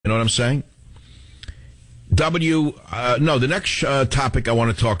You know what I'm saying? No, the next topic I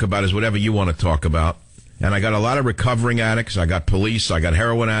want to talk about is whatever you want to talk about. And I got a lot of recovering addicts. I got police. I got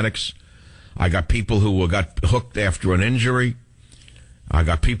heroin addicts. I got people who got hooked after an injury. I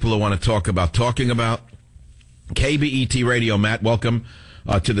got people who want to talk about talking about. KBET Radio, Matt, welcome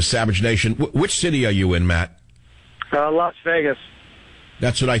to the Savage Nation. Which city are you in, Matt? Las Vegas.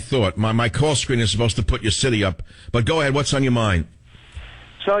 That's what I thought. My call screen is supposed to put your city up. But go ahead. What's on your mind?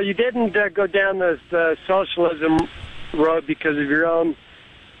 So you didn't go down this socialism road because of your own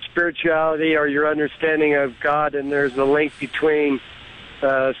spirituality or your understanding of God, and there's a link between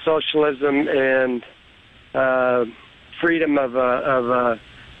socialism and freedom of a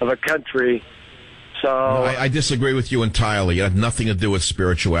country. So no, I disagree with you entirely. It had nothing to do with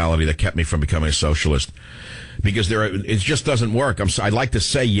spirituality that kept me from becoming a socialist. Because it just doesn't work. I'd like to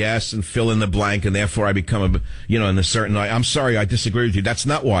say yes and fill in the blank, and therefore I become in a certain. I'm sorry, I disagree with you. That's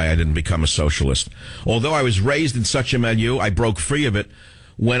not why I didn't become a socialist. Although I was raised in such a milieu, I broke free of it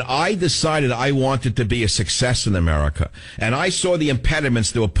when I decided I wanted to be a success in America, and I saw the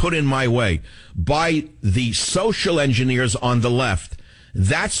impediments that were put in my way by the social engineers on the left.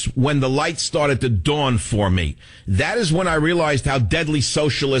 That's when the light started to dawn for me. That is when I realized how deadly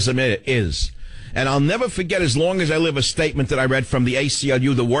socialism is. And I'll never forget, as long as I live, a statement that I read from the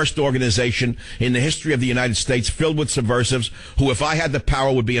ACLU, the worst organization in the history of the United States, filled with subversives who, if I had the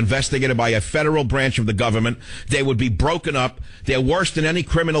power, would be investigated by a federal branch of the government. They would be broken up. They're worse than any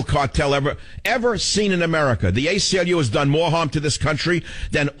criminal cartel ever seen in America. The ACLU has done more harm to this country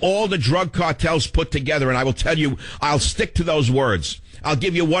than all the drug cartels put together. And I will tell you, I'll stick to those words. I'll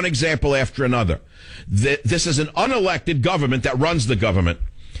give you one example after another. This is an unelected government that runs the government.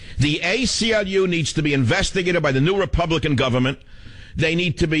 The ACLU needs to be investigated by the new Republican government. They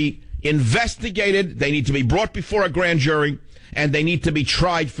need to be investigated. They need to be brought before a grand jury, and they need to be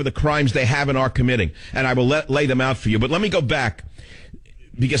tried for the crimes they have and are committing. And I will lay them out for you. But let me go back,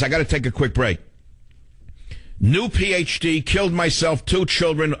 because I got to take a quick break. New PhD, killed myself, 2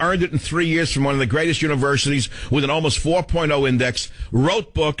 children, earned it in 3 years from one of the greatest universities with an almost 4.0 index,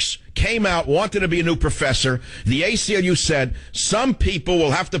 wrote books, came out, wanted to be a new professor. The ACLU said some people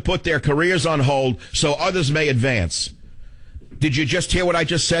will have to put their careers on hold so others may advance. Did you just hear what I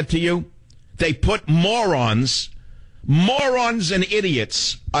just said to you? They put morons and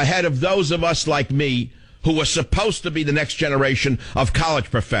idiots ahead of those of us like me who are supposed to be the next generation of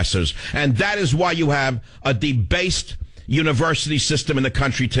college professors. And that is why you have a debased university system in the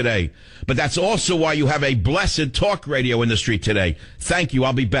country today. But that's also why you have a blessed talk radio industry today. Thank you.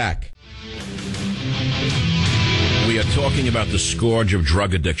 I'll be back. We are talking about the scourge of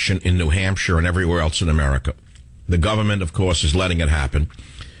drug addiction in New Hampshire and everywhere else in America. The government, of course, is letting it happen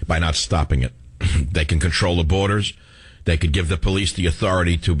by not stopping it. They can control the borders. They could give the police the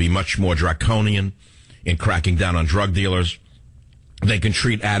authority to be much more draconian in cracking down on drug dealers. They can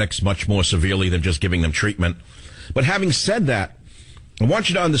treat addicts much more severely than just giving them treatment. But having said that, I want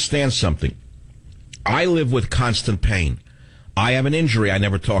you to understand something. I live with constant pain. I have an injury I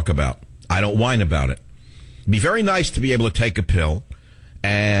never talk about. I don't whine about it. It'd be very nice to be able to take a pill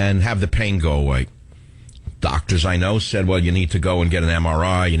and have the pain go away. Doctors I know said, well, you need to go and get an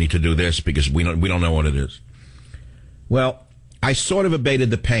MRI. You need to do this because we don't know what it is. Well, I sort of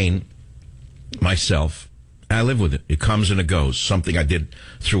abated the pain myself. I live with it. It comes and it goes. Something I did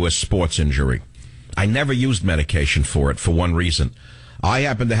through a sports injury. I never used medication for it for one reason. I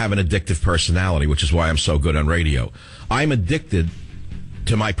happen to have an addictive personality, which is why I'm so good on radio. I'm addicted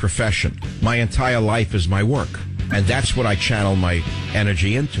to my profession. My entire life is my work. And that's what I channel my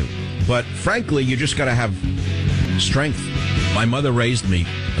energy into. But frankly, you just got to have strength. My mother raised me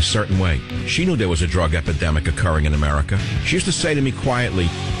a certain way. She knew there was a drug epidemic occurring in America. She used to say to me quietly,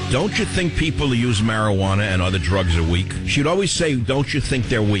 don't you think people who use marijuana and other drugs are weak? She'd always say, don't you think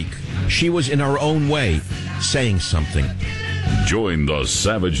they're weak? She was, in her own way, saying something. Join the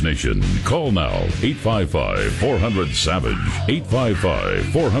Savage Nation. Call now, 855-400-SAVAGE,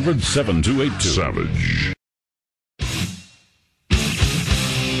 855-400-7282. Savage.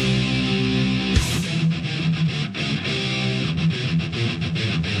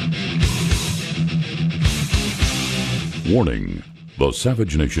 Warning. The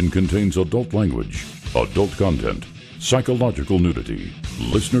Savage Nation contains adult language, adult content, psychological nudity.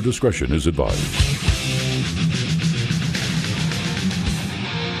 Listener discretion is advised.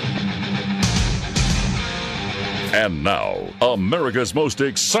 And now, America's most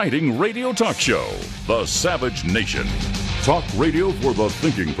exciting radio talk show, The Savage Nation. Talk radio for the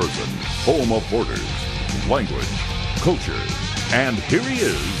thinking person, home of borders, language, culture. And here he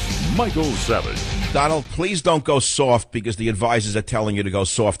is, Michael Savage. Donald, please don't go soft because the advisors are telling you to go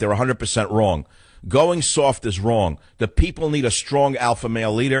soft. They're 100% wrong. Going soft is wrong. The people need a strong alpha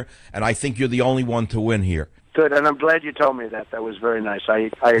male leader, and I think you're the only one to win here. Good, and I'm glad you told me that. That was very nice.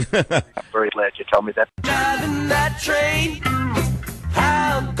 I'm very glad you told me that. Driving that train,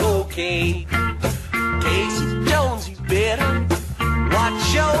 high cocaine. Casey Jones, you better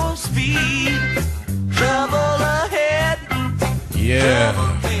watch your speed. Trouble ahead. Yeah,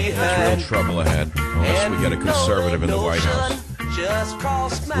 there's real trouble ahead. Unless we get a conservative in the White House.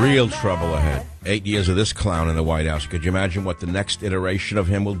 Real trouble ahead. 8 years of this clown in the White House. Could you imagine what the next iteration of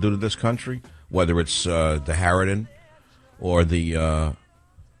him will do to this country? Whether it's the Harridan or the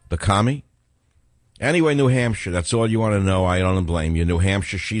commie. Anyway, New Hampshire, that's all you want to know. I don't blame you. New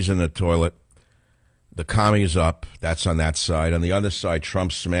Hampshire, she's in the toilet. The commie's up. That's on that side. On the other side,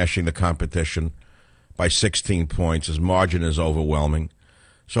 Trump's smashing the competition by 16 points. His margin is overwhelming.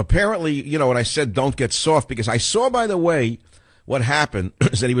 So apparently, you know, when I said don't get soft, because I saw, by the way, what happened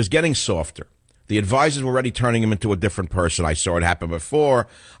is that he was getting softer. The advisors were already turning him into a different person. I saw it happen before.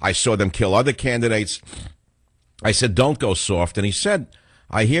 I saw them kill other candidates. I said, don't go soft. And he said,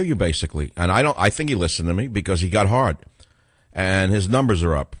 I hear you, basically. And I think he listened to me because he got hard. And his numbers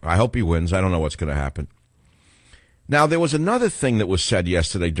are up. I hope he wins. I don't know what's going to happen. Now, there was another thing that was said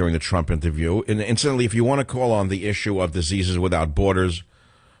yesterday during the Trump interview. And incidentally, if you want to call on the issue of diseases without borders,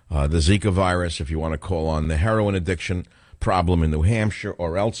 the Zika virus, if you want to call on the heroin addiction problem in New Hampshire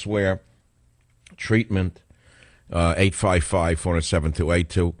or elsewhere, treatment,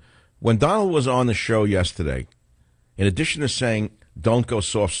 855-407-2882. When Donald was on the show yesterday, in addition to saying, don't go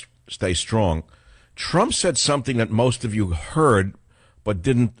soft, stay strong, Trump said something that most of you heard but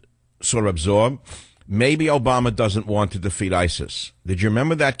didn't sort of absorb. Maybe Obama doesn't want to defeat ISIS. Did you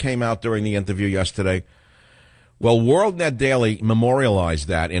remember that came out during the interview yesterday? Well, WorldNet Daily memorialized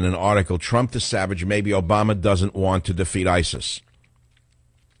that in an article, Trump to Savage, maybe Obama doesn't want to defeat ISIS,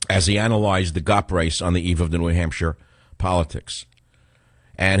 as he analyzed the GOP race on the eve of the New Hampshire politics.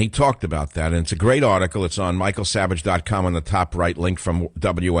 And he talked about that, and it's a great article. It's on michaelsavage.com on the top right, link from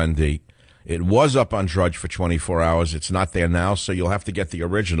WND. It was up on Drudge for 24 hours. It's not there now, so you'll have to get the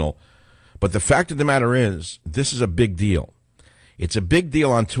original. But the fact of the matter is, this is a big deal. It's a big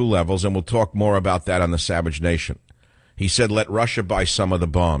deal on two levels, and we'll talk more about that on the Savage Nation. He said, let Russia buy some of the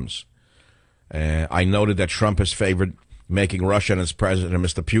bombs. I noted that Trump has favored making Russia and its president,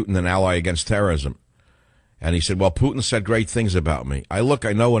 Mr. Putin, an ally against terrorism. And he said, well, Putin said great things about me. I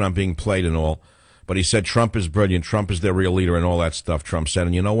know when I'm being played and all, but he said Trump is brilliant, Trump is their real leader and all that stuff, Trump said.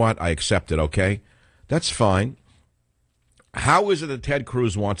 And you know what? I accept it, okay? That's fine. How is it that Ted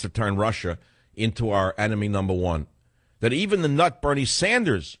Cruz wants to turn Russia into our enemy number one? That even the nut Bernie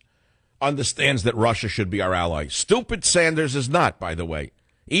Sanders understands that Russia should be our ally. Stupid Sanders is not, by the way.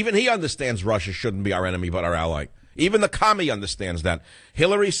 Even he understands Russia shouldn't be our enemy but our ally. Even the commie understands that.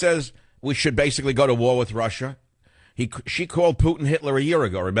 Hillary says we should basically go to war with Russia. She called Putin Hitler a year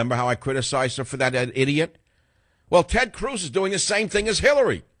ago. Remember how I criticized her for that idiot? Well, Ted Cruz is doing the same thing as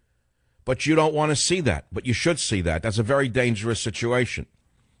Hillary. But you don't want to see that. But you should see that. That's a very dangerous situation.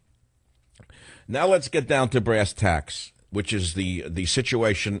 Now let's get down to brass tacks, which is the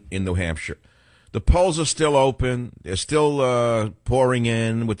situation in New Hampshire. The polls are still open. They're still pouring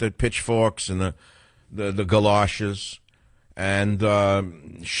in with the pitchforks and the galoshes. And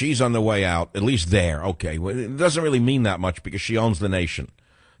she's on the way out, at least there. Okay, well, it doesn't really mean that much because she owns the nation.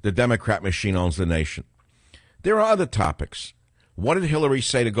 The Democrat machine owns the nation. There are other topics. What did Hillary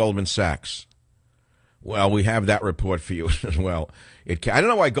say to Goldman Sachs? Well, we have that report for you as well. I don't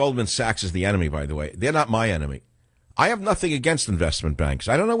know why Goldman Sachs is the enemy, by the way. They're not my enemy. I have nothing against investment banks.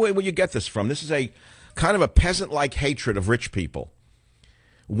 I don't know where you get this from. This is a kind of a peasant-like hatred of rich people.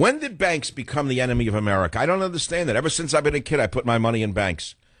 When did banks become the enemy of America? I don't understand that. Ever since I've been a kid, I put my money in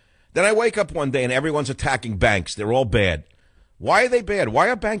banks. Then I wake up one day and everyone's attacking banks. They're all bad. Why are they bad? Why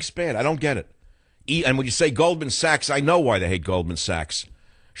are banks bad? I don't get it. And when you say Goldman Sachs, I know why they hate Goldman Sachs.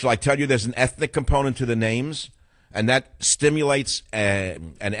 Shall I tell you there's an ethnic component to the names? And that stimulates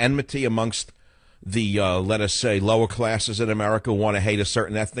an enmity amongst the, let us say, lower classes in America who want to hate a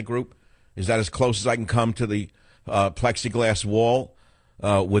certain ethnic group? Is that as close as I can come to the plexiglass wall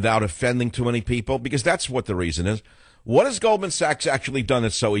without offending too many people? Because that's what the reason is. What has Goldman Sachs actually done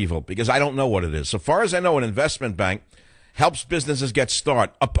that's so evil? Because I don't know what it is. So far as I know, an investment bank helps businesses get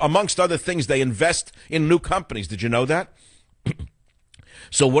started. Amongst other things, they invest in new companies. Did you know that?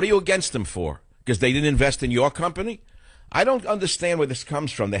 So what are you against them for? Because they didn't invest in your company? I don't understand where this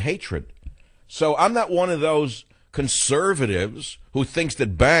comes from, the hatred. So I'm not one of those conservatives who thinks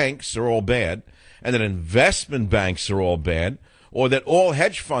that banks are all bad and that investment banks are all bad, or that all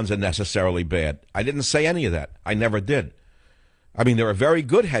hedge funds are necessarily bad. I didn't say any of that. I never did. I mean, there are very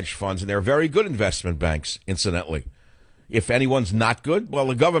good hedge funds and there are very good investment banks, incidentally. If anyone's not good, well,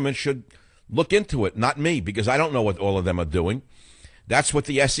 the government should look into it, not me, because I don't know what all of them are doing. That's what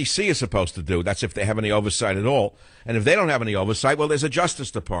the SEC is supposed to do. That's if they have any oversight at all. And if they don't have any oversight, well, there's a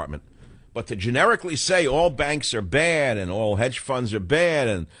Justice Department. But to generically say all banks are bad and all hedge funds are bad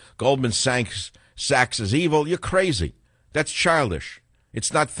and Goldman Sachs is evil, you're crazy. That's childish.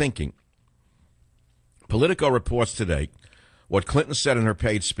 It's not thinking. Politico reports today what Clinton said in her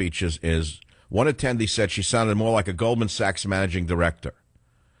paid speeches is one attendee said she sounded more like a Goldman Sachs managing director.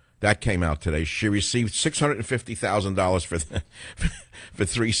 That came out today. She received $650,000 for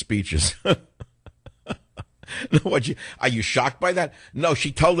 3 speeches. Are you shocked by that? No,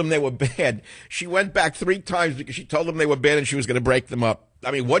 she told them they were bad. She went back 3 times because she told them they were bad and she was going to break them up. I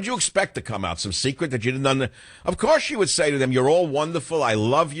mean, what'd you expect to come out? Some secret that you didn't know? Of course she would say to them, you're all wonderful. I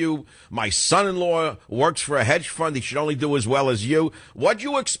love you. My son-in-law works for a hedge fund. He should only do as well as you. What'd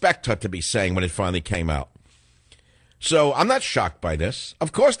you expect her to be saying when it finally came out? So I'm not shocked by this.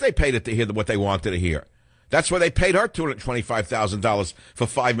 Of course they paid it to hear what they wanted to hear. That's why they paid her $225,000 for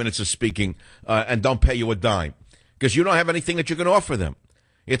 5 minutes of speaking and don't pay you a dime because you don't have anything that you can offer them.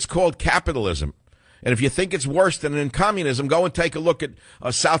 It's called capitalism. And if you think it's worse than in communism, go and take a look at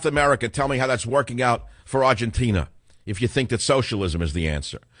South America. Tell me how that's working out for Argentina if you think that socialism is the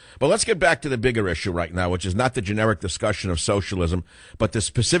answer. But let's get back to the bigger issue right now, which is not the generic discussion of socialism, but the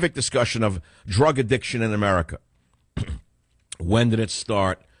specific discussion of drug addiction in America. When did it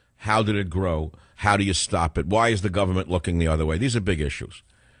start? How did it grow? How do you stop it? Why is the government looking the other way? These are big issues.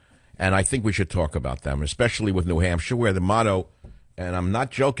 And I think we should talk about them, especially with New Hampshire, where the motto, and I'm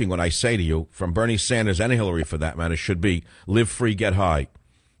not joking when I say to you, from Bernie Sanders and Hillary for that matter, should be live free, get high.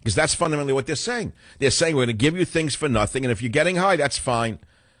 Because that's fundamentally what they're saying. They're saying we're going to give you things for nothing, and if you're getting high, that's fine.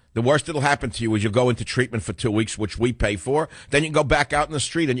 The worst that'll happen to you is you'll go into treatment for 2 weeks, which we pay for. Then you can go back out in the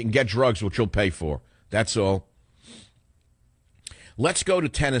street and you can get drugs, which you'll pay for. That's all. Let's go to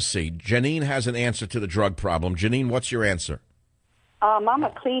Tennessee. Janine has an answer to the drug problem. Janine, what's your answer? I'm a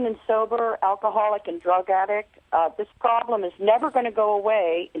clean and sober alcoholic and drug addict. This problem is never going to go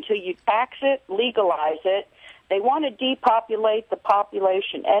away until you tax it, legalize it. They want to depopulate the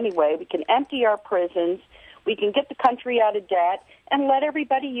population anyway. We can empty our prisons. We can get the country out of debt and let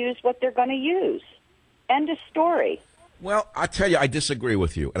everybody use what they're going to use. End of story. Well, I tell you, I disagree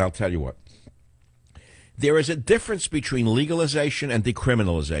with you, and I'll tell you what. There is a difference between legalization and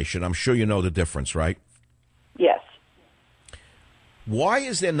decriminalization. I'm sure you know the difference, right? Yes. Why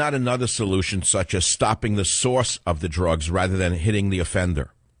is there not another solution such as stopping the source of the drugs rather than hitting the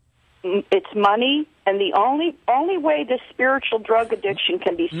offender? It's money, and the only way this spiritual drug addiction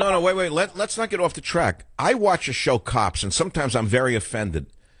can be stopped. No, wait. Let's not get off the track. I watch a show, Cops, and sometimes I'm very offended.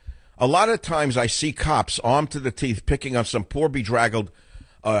 A lot of times I see cops armed to the teeth picking up some poor bedraggled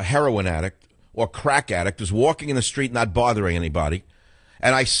heroin addict or crack addict who's walking in the street not bothering anybody.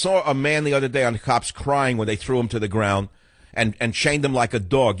 And I saw a man the other day on the cops crying when they threw him to the ground and chained him like a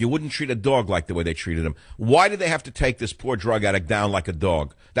dog. You wouldn't treat a dog like the way they treated him. Why did they have to take this poor drug addict down like a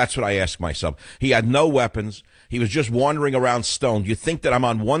dog? That's what I ask myself. He had no weapons. He was just wandering around stoned. You think that I'm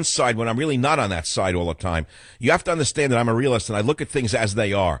on one side when I'm really not on that side all the time. You have to understand that I'm a realist and I look at things as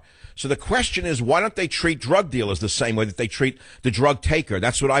they are. So the question is, why don't they treat drug dealers the same way that they treat the drug taker?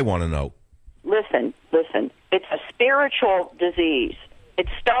 That's what I want to know. Listen. It's a spiritual disease. It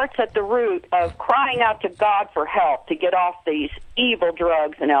starts at the root of crying out to God for help to get off these evil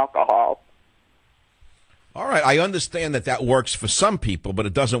drugs and alcohol. All right, I understand that works for some people, but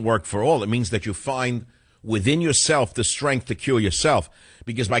it doesn't work for all. It means that you find within yourself the strength to cure yourself.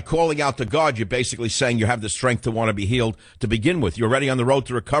 Because by calling out to God, you're basically saying you have the strength to want to be healed to begin with. You're already on the road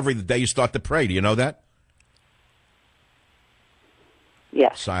to recovery the day you start to pray. Do you know that?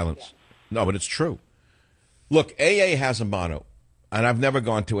 Yes. Silence. No, but it's true. Look, AA has a motto, and I've never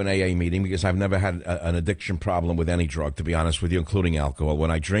gone to an AA meeting because I've never had an addiction problem with any drug, to be honest with you, including alcohol. When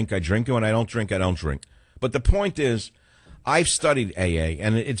I drink, I drink, and when I don't drink, I don't drink. But the point is, I've studied AA,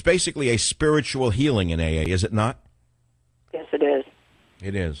 and it's basically a spiritual healing in AA, is it not? Yes, it is.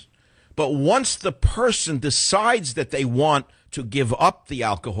 It is. But once the person decides that they want to give up the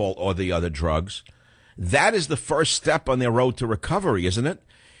alcohol or the other drugs, that is the first step on their road to recovery, isn't it?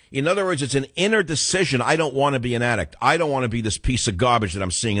 In other words, it's an inner decision. I don't want to be an addict. I don't want to be this piece of garbage that I'm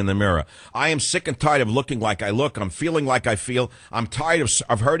seeing in the mirror. I am sick and tired of looking like I look. I'm feeling like I feel. I'm tired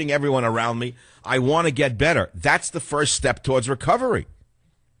of hurting everyone around me. I want to get better. That's the first step towards recovery.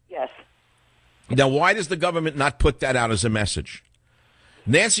 Yes. Now, why does the government not put that out as a message?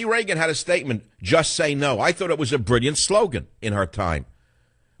 Nancy Reagan had a statement, just say no. I thought it was a brilliant slogan in her time.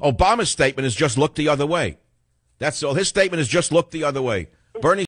 Obama's statement is just look the other way. That's all. His statement is just look the other way. Bernie